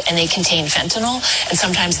fake, and they contain fentanyl, and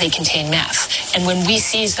sometimes they contain meth. And when we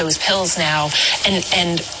seize those pills now,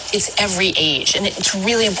 and it's every age, and it's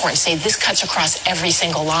really important to say this cuts across every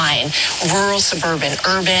single line, rural, suburban,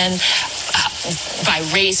 urban, by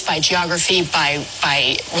race, by geography,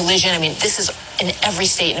 by religion. I mean, this is in every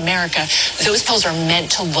state in America. Those pills are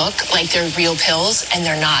meant to look like they're real pills, and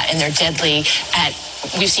they're not, and they're deadly.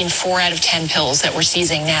 We've seen 4 out of 10 pills that we're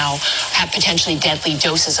seizing now have potentially deadly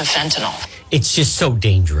doses of fentanyl. It's just so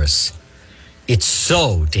dangerous. It's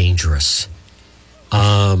so dangerous.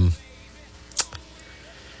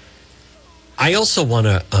 I also want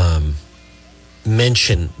to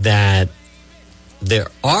mention that there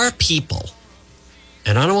are people,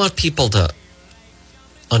 and I don't want people to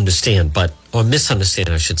understand, or misunderstand,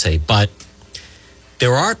 I should say, but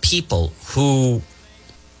there are people who,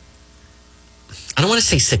 I don't want to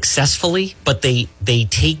say successfully, but they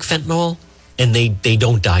take fentanyl and they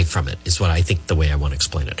don't die from it, is what I think the way I want to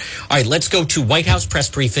explain it. All right, let's go to White House press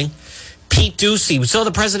briefing. Pete Ducey, we saw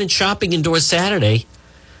the president shopping indoors Saturday.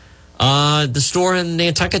 The store in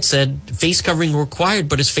Nantucket said face covering required,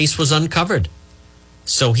 but his face was uncovered.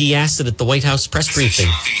 So he asked it at the White House press briefing.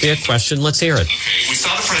 Fair question. Let's hear it. Okay, we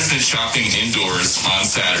saw the president shopping indoors on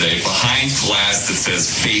Saturday behind glass that says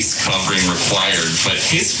face covering required, but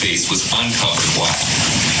his face was uncovered. Why?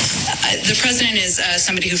 The president is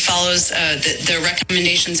somebody who follows the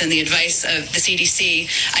recommendations and the advice of the CDC.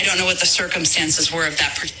 I don't know what the circumstances were of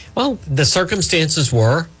that. Well, the circumstances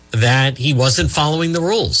were that he wasn't following the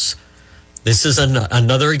rules. This is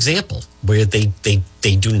another example where they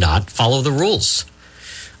do not follow the rules.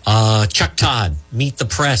 Chuck Todd, Meet the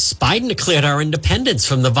Press. Biden declared our independence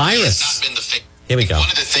from the virus. Here we go. One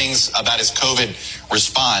of the things about his COVID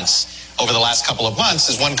response over the last couple of months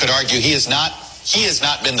is one could argue he has not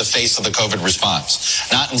been the face of the COVID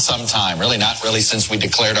response. Not in some time, really, not really since we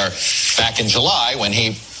declared back in July when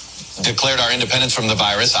he declared our independence from the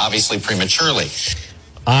virus, obviously prematurely.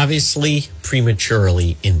 Obviously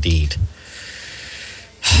prematurely, indeed.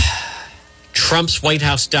 Trump's White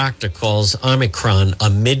House doctor calls Omicron a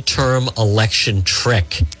midterm election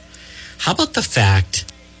trick. How about the fact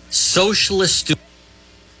socialist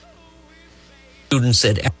students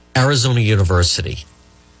at Arizona University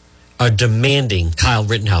are demanding Kyle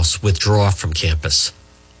Rittenhouse withdraw from campus?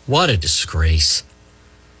 What a disgrace.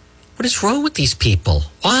 What is wrong with these people?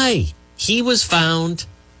 Why? He was found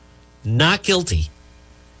not guilty.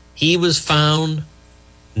 He was found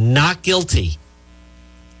not guilty.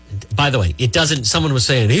 By the way, someone was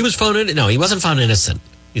saying he was found innocent. No, he wasn't found innocent.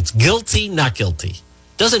 It's guilty, not guilty.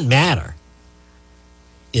 Doesn't matter.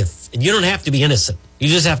 And you don't have to be innocent. You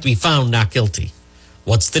just have to be found not guilty.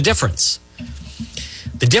 What's the difference?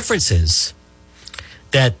 The difference is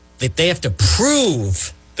that they have to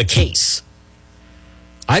prove the case.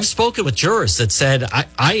 I've spoken with jurors that said,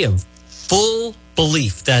 I have full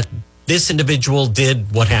belief that this individual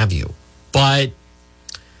did what have you. But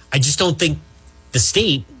I just don't think the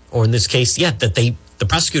state, or in this case, that the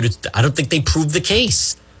prosecutors, I don't think they proved the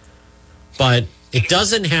case. But it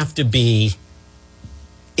doesn't have to be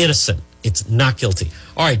innocent. It's not guilty.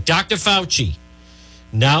 All right, Dr. Fauci,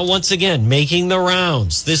 now once again making the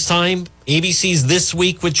rounds. This time, ABC's This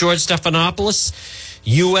Week with George Stephanopoulos.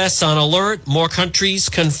 U.S. on alert. More countries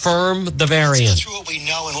confirm the variant. Let's go through what we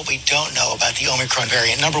know and what we don't know about the Omicron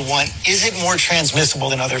variant. Number one, is it more transmissible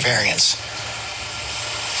than other variants?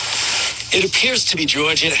 It appears to be,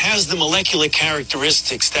 George. It has the molecular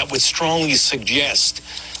characteristics that would strongly suggest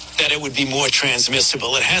that it would be more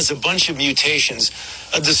transmissible. It has a bunch of mutations,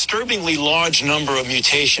 a disturbingly large number of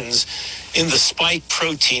mutations in the spike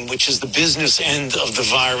protein, which is the business end of the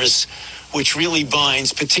virus, which really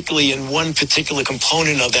binds, particularly in one particular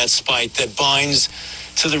component of that spike that binds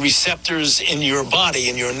to the receptors in your body,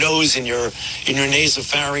 in your nose, in your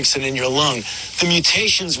nasopharynx, and in your lung. The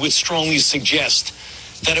mutations would strongly suggest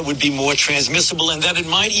that it would be more transmissible and that it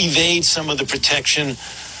might evade some of the protection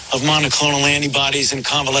of monoclonal antibodies and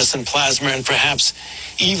convalescent plasma and perhaps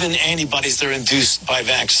even antibodies that are induced by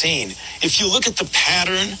vaccine. If you look at the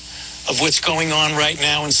pattern of what's going on right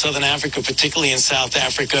now in Southern Africa, particularly in South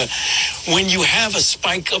Africa, when you have a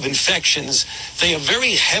spike of infections, they are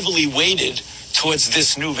very heavily weighted towards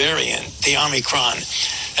this new variant, the Omicron.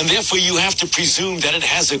 And therefore, you have to presume that it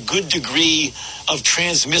has a good degree of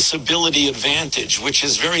transmissibility advantage, which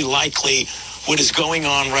is very likely what is going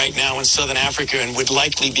on right now in Southern Africa and would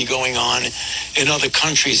likely be going on in other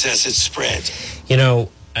countries as it spreads. You know,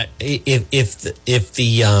 if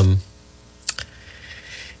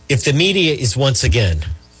the media is once again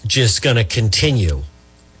just going to continue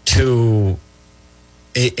to,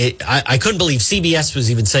 I couldn't believe CBS was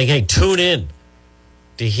even saying, "Hey, tune in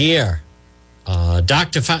to hear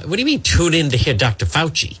Dr. Fauci." What do you mean, tune in to hear Dr.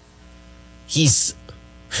 Fauci? He's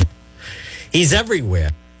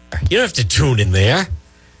everywhere. You don't have to tune in there.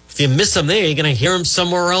 If you miss him there, you're going to hear him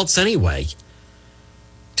somewhere else anyway.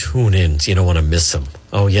 Tune in so you don't want to miss him.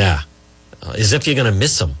 Oh, yeah. As if you're going to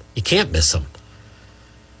miss him. You can't miss him.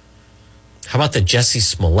 How about the Jussie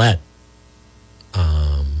Smollett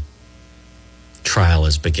trial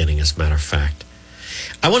is beginning, as a matter of fact.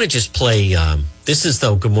 I want to just play, this is,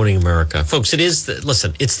 though, Good Morning America. Folks, it is,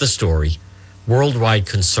 listen, it's the story. Worldwide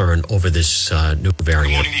concern over this new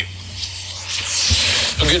variant.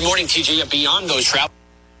 Good morning, Good morning, TJ. Beyond those travel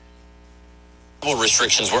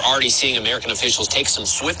restrictions, we're already seeing American officials take some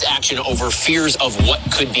swift action over fears of what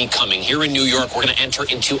could be coming. Here in New York, we're going to enter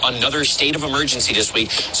into another state of emergency this week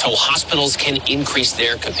so hospitals can increase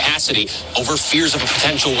their capacity over fears of a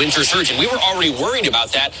potential winter surge. And we were already worried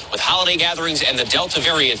about that with holiday gatherings and the Delta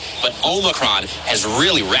variant, but Omicron has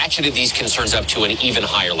really ratcheted these concerns up to an even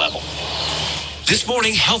higher level. This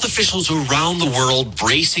morning, health officials around the world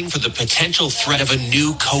bracing for the potential threat of a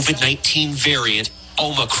new COVID-19 variant,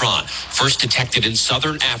 Omicron. First detected in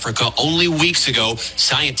southern Africa only weeks ago,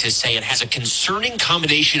 scientists say it has a concerning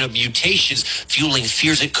combination of mutations, fueling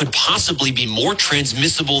fears it could possibly be more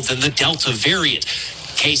transmissible than the Delta variant.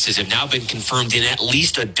 Cases have now been confirmed in at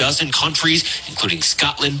least a dozen countries, including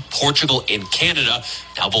Scotland, Portugal, and Canada.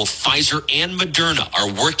 Now both Pfizer and Moderna are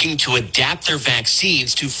working to adapt their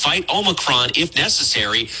vaccines to fight Omicron if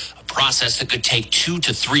necessary, a process that could take 2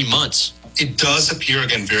 to 3 months. It does appear,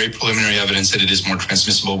 again, very preliminary evidence that it is more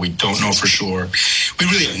transmissible. We don't know for sure. We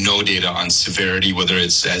really have no data on severity, whether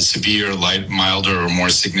it's as severe, light, milder, or more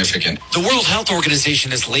significant. The World Health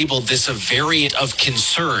Organization has labeled this a variant of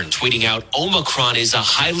concern, tweeting out Omicron is a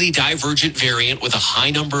highly divergent variant with a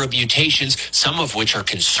high number of mutations, some of which are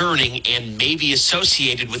concerning and may be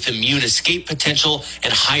associated with immune escape potential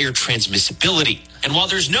and higher transmissibility. And while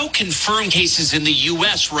there's no confirmed cases in the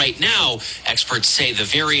U.S. right now, experts say the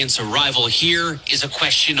variant's arrival here is a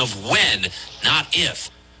question of when, not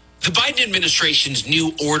if. The Biden administration's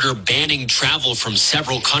new order banning travel from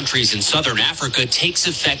several countries in southern Africa takes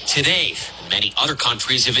effect today. Many other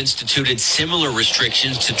countries have instituted similar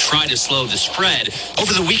restrictions to try to slow the spread.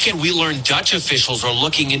 Over the weekend, we learned Dutch officials are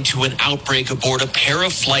looking into an outbreak aboard a pair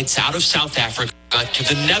of flights out of South Africa to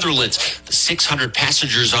the Netherlands. The 600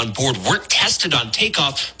 passengers on board weren't tested on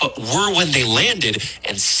takeoff, but were when they landed,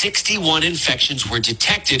 and 61 infections were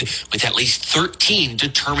detected, with at least 13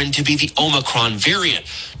 determined to be the Omicron variant.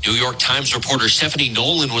 New York Times reporter Stephanie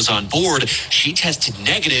Nolan was on board. She tested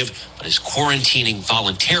negative, but is quarantining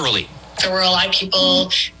voluntarily. There were a lot of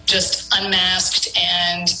people just unmasked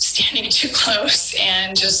and standing too close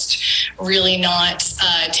and just really not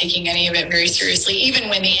taking any of it very seriously. Even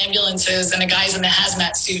when the ambulances and the guys in the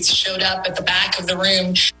hazmat suits showed up at the back of the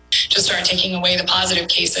room to start taking away the positive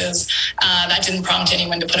cases, that didn't prompt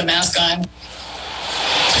anyone to put a mask on.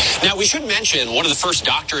 Now, we should mention one of the first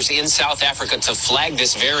doctors in South Africa to flag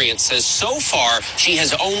this variant says so far she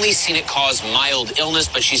has only seen it cause mild illness,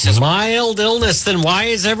 but she says... Mild illness? Then why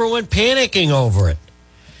is everyone panicking over it?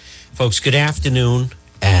 Folks, good afternoon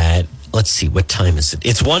at, let's see, what time is it?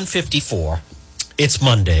 It's 1:54. It's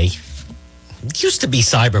Monday. It used to be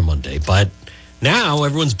Cyber Monday, but now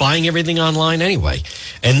everyone's buying everything online anyway.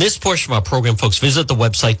 And this portion of our program, folks, visit the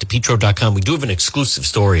website, DePetro.com. We do have an exclusive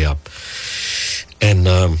story up. And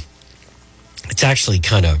it's actually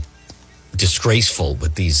kind of disgraceful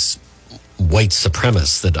with these white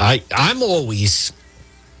supremacists that not always.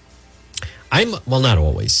 I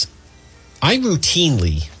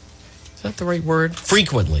routinely, is that the right word?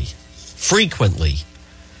 Frequently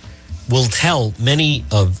will tell many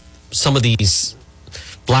of some of these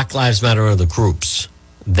Black Lives Matter other groups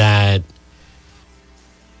that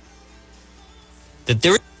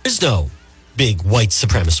there is no big white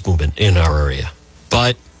supremacist movement in our area.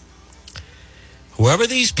 But whoever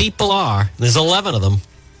these people are, there's 11 of them,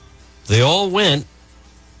 they all went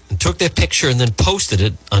and took their picture and then posted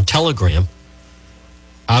it on Telegram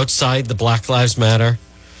outside the Black Lives Matter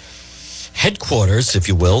headquarters, if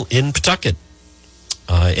you will, in Pawtucket.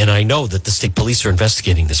 And I know that the state police are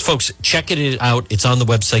investigating this. Folks, check it out. It's on the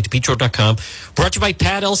website, DePetro.com. Brought to you by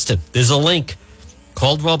Pat Elston. There's a link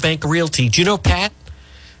Caldwell Banker Realty. Do you know Pat?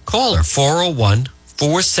 Call her,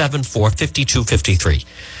 401-474-5253.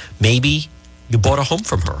 Maybe you bought a home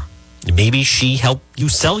from her. Maybe she helped you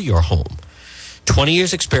sell your home. 20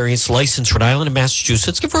 years experience, licensed Rhode Island and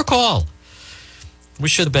Massachusetts. Give her a call.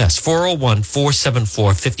 Wish her the best.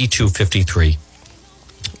 401-474-5253.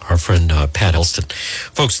 Our friend Pat Elston.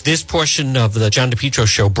 Folks, this portion of the John DePetro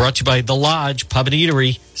Show brought to you by The Lodge Pub and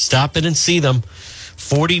Eatery. Stop in and see them.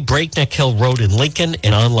 40 Breakneck Hill Road in Lincoln,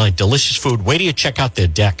 and online. Delicious food. Wait till you check out their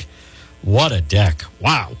deck. What a deck.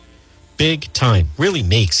 Wow. Big time. Really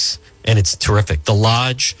makes, and it's terrific.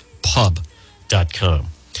 TheLodgePub.com.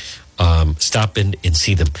 Stop in and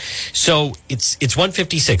see them. So it's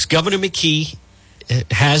 1:56. Governor McKee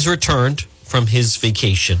has returned from his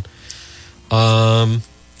vacation. I'm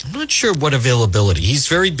not sure what availability. He's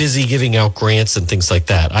very busy giving out grants and things like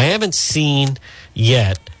that. I haven't seen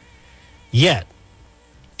yet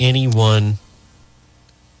anyone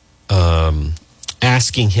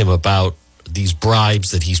asking him about these bribes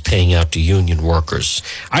that he's paying out to union workers.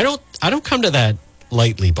 I don't come to that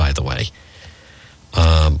lightly, by the way.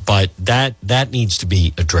 But that needs to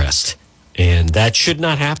be addressed, and that should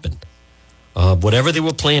not happen. Whatever they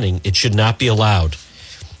were planning, it should not be allowed.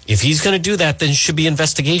 If he's going to do that, then there should be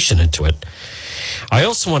investigation into it. I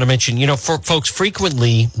also want to mention, for folks,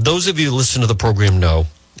 frequently, those of you who listen to the program know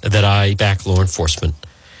that I back law enforcement.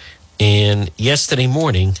 And yesterday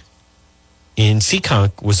morning in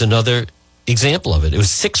Seekonk was another example of it. It was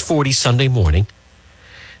 6:40 Sunday morning,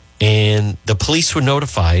 and the police were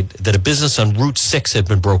notified that a business on Route 6 had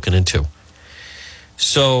been broken into.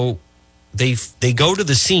 So they go to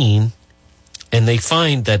the scene, and they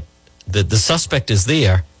find that the suspect is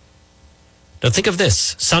there. Now think of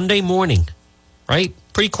this, Sunday morning, right?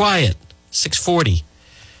 Pretty quiet, 6:40.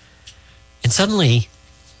 And suddenly,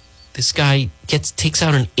 this guy takes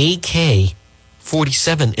out an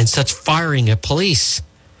AK-47 and starts firing at police.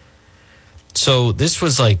 So this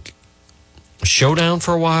was like a showdown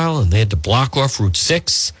for a while, and they had to block off Route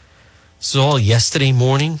 6. This is all yesterday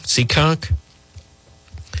morning, Seekonk.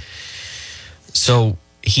 So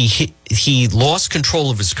he lost control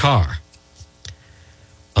of his car.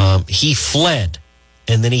 He fled,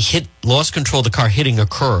 and then he lost control of the car, hitting a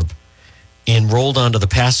curb, and rolled onto the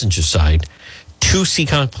passenger side. 2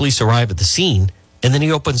 Seekonk police arrive at the scene, and then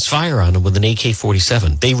he opens fire on him with an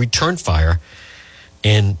AK-47. They returned fire,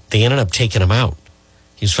 and they ended up taking him out.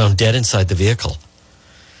 He was found dead inside the vehicle.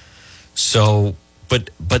 So, but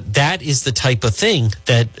that is the type of thing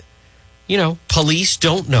that, police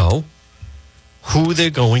don't know who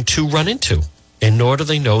they're going to run into, and nor do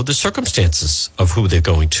they know the circumstances of who they're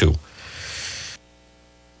going to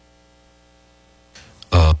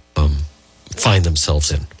find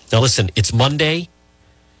themselves in. Now, listen, it's Monday.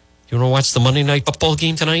 You want to watch the Monday night football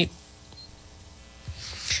game tonight?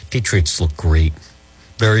 Patriots look great.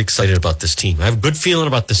 Very excited about this team. I have a good feeling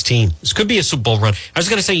about this team. This could be a Super Bowl run. I was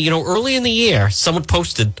going to say, early in the year, someone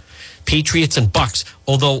posted Patriots and Bucks,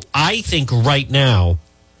 although I think right now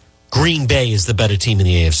Green Bay is the better team in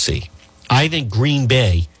the AFC. I think Green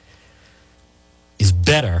Bay is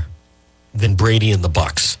better than Brady and the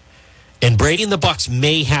Bucks. And Brady and the Bucks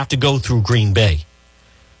may have to go through Green Bay.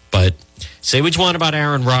 But say what you want about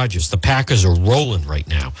Aaron Rodgers. The Packers are rolling right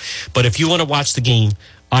now. But if you want to watch the game,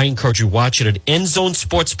 I encourage you to watch it at End Zone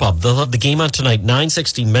Sports Pub. They'll have the game on tonight,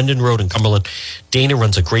 960 Mendon Road in Cumberland. Dana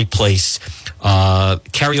runs a great place.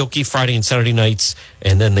 Karaoke Friday and Saturday nights.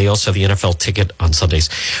 And then they also have the NFL ticket on Sundays.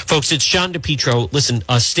 Folks, it's John DePetro. Listen,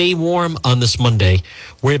 stay warm on this Monday.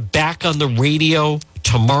 We're back on the radio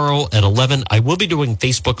tomorrow at 11. I will be doing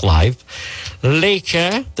Facebook Live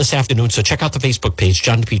later this afternoon. So check out the Facebook page,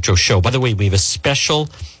 John DePetro Show. By the way, we have a special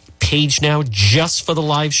page now just for the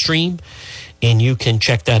live stream, and you can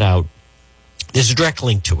check that out. There's a direct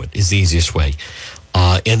link to it is the easiest way.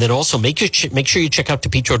 And then also make sure you check out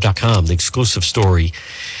DePetro.com, the exclusive story.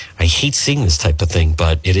 I hate seeing this type of thing,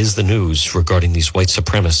 but it is the news regarding these white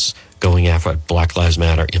supremacists going after Black Lives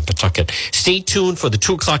Matter in Pawtucket. Stay tuned for the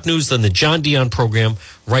 2 o'clock news, then the John Dion program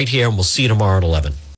right here, and we'll see you tomorrow at 11.